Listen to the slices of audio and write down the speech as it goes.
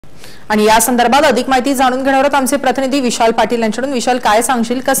आणि या संदर्भात अधिक माहिती जाणून घेणार आहोत आमचे प्रतिनिधी विशाल पाटील यांच्याकडून। विशाल, काय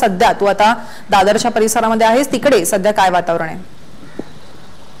सांगशील का सध्या तू आता दादरच्या परिसरामध्ये आहेस, तिकडे सध्या काय वातावरण आहे?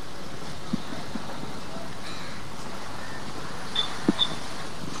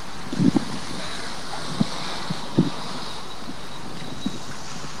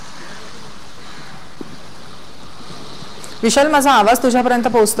 विशाल, माझा आवाज तुझ्यापर्यंत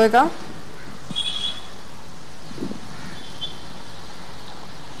पोहोचतोय का?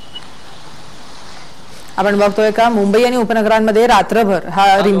 आपण बघतोय का मुंबई आणि उपनगरांमध्ये रात्रभर हा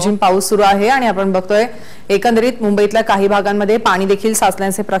रिमझिम पाऊस सुरू आहे आणि आपण बघतोय एकंदरीत मुंबईतल्या काही भागांमध्ये पाणी देखील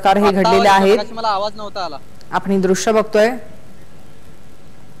साचल्याचे प्रकार हे घडलेले आहेत। मला आवाज नव्हता आला। आपण हे दृश्य बघतोय।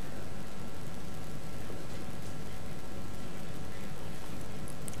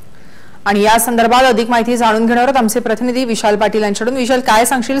 आणि या संदर्भात अधिक माहिती जाणून घेणार आहोत आमचे प्रतिनिधी विशाल पाटील यांच्याकडून। विशाल, काय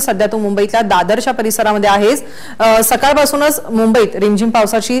सांगशील सध्या तू मुंबईतल्या दादरच्या परिसरामध्ये आहेस, सकाळपासूनच मुंबईत रिमझिम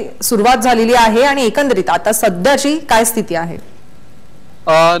पावसाची सुरुवात झालेली आहे आणि एकंदरीत आता सध्याची काय स्थिती आहे?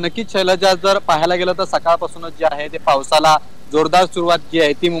 नक्कीच शैलजा, जर पाहायला गेलं तर सकाळपासूनच जे आहे ते पावसाला जोरदार सुरुवात जी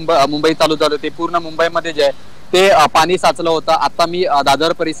आहे ती मुंबई चालू झाली होती। पूर्ण मुंबईमध्ये जे आहे ते पाणी साचलं होतं। आता मी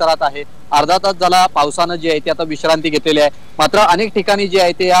दादर परिसरात आहे। अर्धा तास झाला पावसानं जे आहे ते आता विश्रांती घेतलेली आहे। मात्र अनेक ठिकाणी जे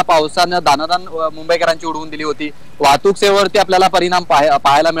आहे ते या पावसानं दानादान मुंबईकरांची उडवून दिली होती। वाहतूक सेवेवरती आपल्याला परिणाम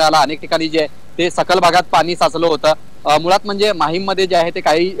पाहायला मिळाला। अनेक ठिकाणी जे आहे ते सकल भागात पाणी साचलं होतं। मुळात म्हणजे माहीममध्ये जे आहे ते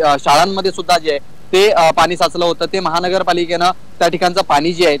काही शाळांमध्ये सुद्धा जे आहे ते पाणी साचलं होतं। ते महानगरपालिकेनं त्या ठिकाणचं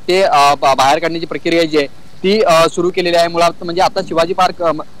पाणी जे आहे ते बाहेर काढण्याची प्रक्रिया जी आहे ती सुरू केलेली आहे। मुळात म्हणजे आता शिवाजी पार्क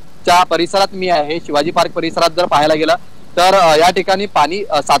च्या परिसरात मी आहे। शिवाजी पार्क परिसरात जर पाहायला गेलं तर या ठिकाणी पाणी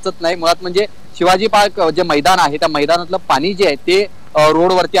साचत नाही। मुळात म्हणजे शिवाजी पार्क जे मैदान आहे त्या मैदानातलं पाणी जे आहे ते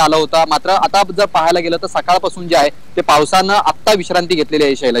रोडवरती आलं होतं। मात्र आता जर पाहायला गेलं तर सकाळपासून जे आहे ते पावसानं आत्ता विश्रांती घेतलेली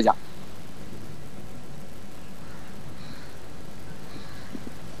आहे। शैलजा,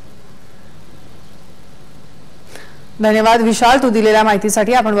 धन्यवाद विशाल, तू दिलेल्या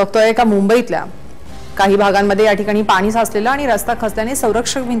माहितीसाठी। आपण बघतोय का मुंबईतल्या काही भागांमध्ये या ठिकाणी पाणी साचलेलं आणि रस्ता खचल्याने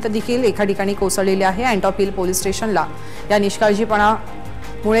संरक्षक भिंत देखील एका ठिकाणी कोसळलेली आहे। अँटॉप हिल पोलीस स्टेशनला या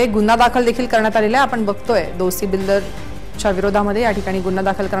निष्काळजीपणामुळे गुन्हा दाखल देखील करण्यात आलेला आहे। आपण बघतोय दोषी बिल्डरच्या विरोधामध्ये या ठिकाणी गुन्हा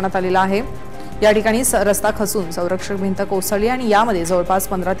दाखल करण्यात आलेला आहे। या ठिकाणी रस्ता खचून संरक्षक भिंत कोसळली आणि यामध्ये जवळपास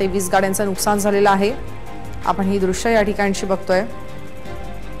 15 ते 20 गाड्यांचं नुकसान झालेलं आहे। आपण ही दृश्य या ठिकाणची बघतोय।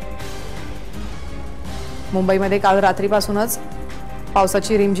 मुंबईमध्ये काल रात्रीपासूनच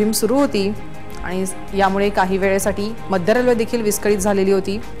पावसाची रिमझिम सुरू होती आणि यामुळे काही वेळेसाठी मध्य रेल्वे देखील विस्कळीत झालेली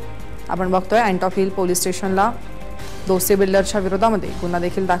होती। आपण बघतोय अँटॉप हिल पोलीस स्टेशनला दोषी बिल्डरच्या विरोधामध्ये गुन्हा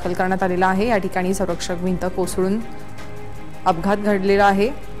देखील दाखल करण्यात आलेला आहे। या ठिकाणी संरक्षक भिंत कोसळून अपघात घडलेला आहे।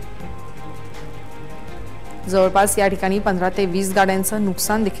 जवळपास या ठिकाणी 15 ते 20 गाड्यांचं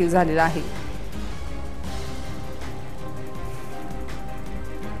नुकसान देखील झालेलं आहे।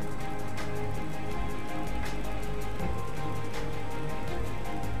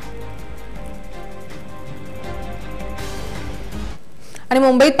 आणि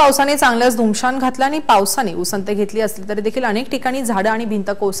मुंबईत पावसाने चांगल्याच धुमशान घातला आणि पावसाने उसंत घेतली असली तरी देखील अनेक ठिकाणी झाडं आणि भिंत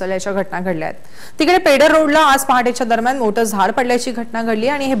कोसळल्याच्या घटना घडल्या आहेत। तिकडे पेडर रोडला आज पहाटेच्या दरम्यान मोठं झाड पडल्याची घटना घडली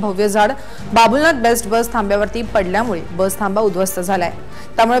आणि हे भव्य झाड बाबुलनाथ बेस्ट बस थांब्यावरती पडल्यामुळे बस थांबा उद्ध्वस्त झालाय।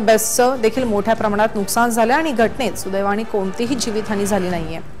 त्यामुळे बसचं देखील मोठ्या प्रमाणात नुकसान झालं आणि घटनेत सुदैवाने कोणतीही जीवितहानी झाली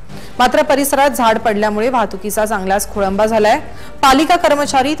नाहीये। मात्र परिसरात झाड पडल्यामुळे वाहतुकीचा चांगलाच खोळंबा झालाय। पालिका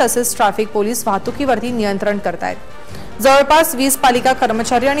कर्मचारी तसेच ट्रॅफिक पोलीस वाहतुकीवरती नियंत्रण करतायत। जवळपास 20 पालिका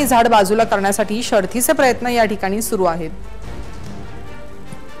कर्मचारी आणि झाड बाजूला करण्यासाठी शर्थीचे प्रयत्न या ठिकाणी सुरू आहेत।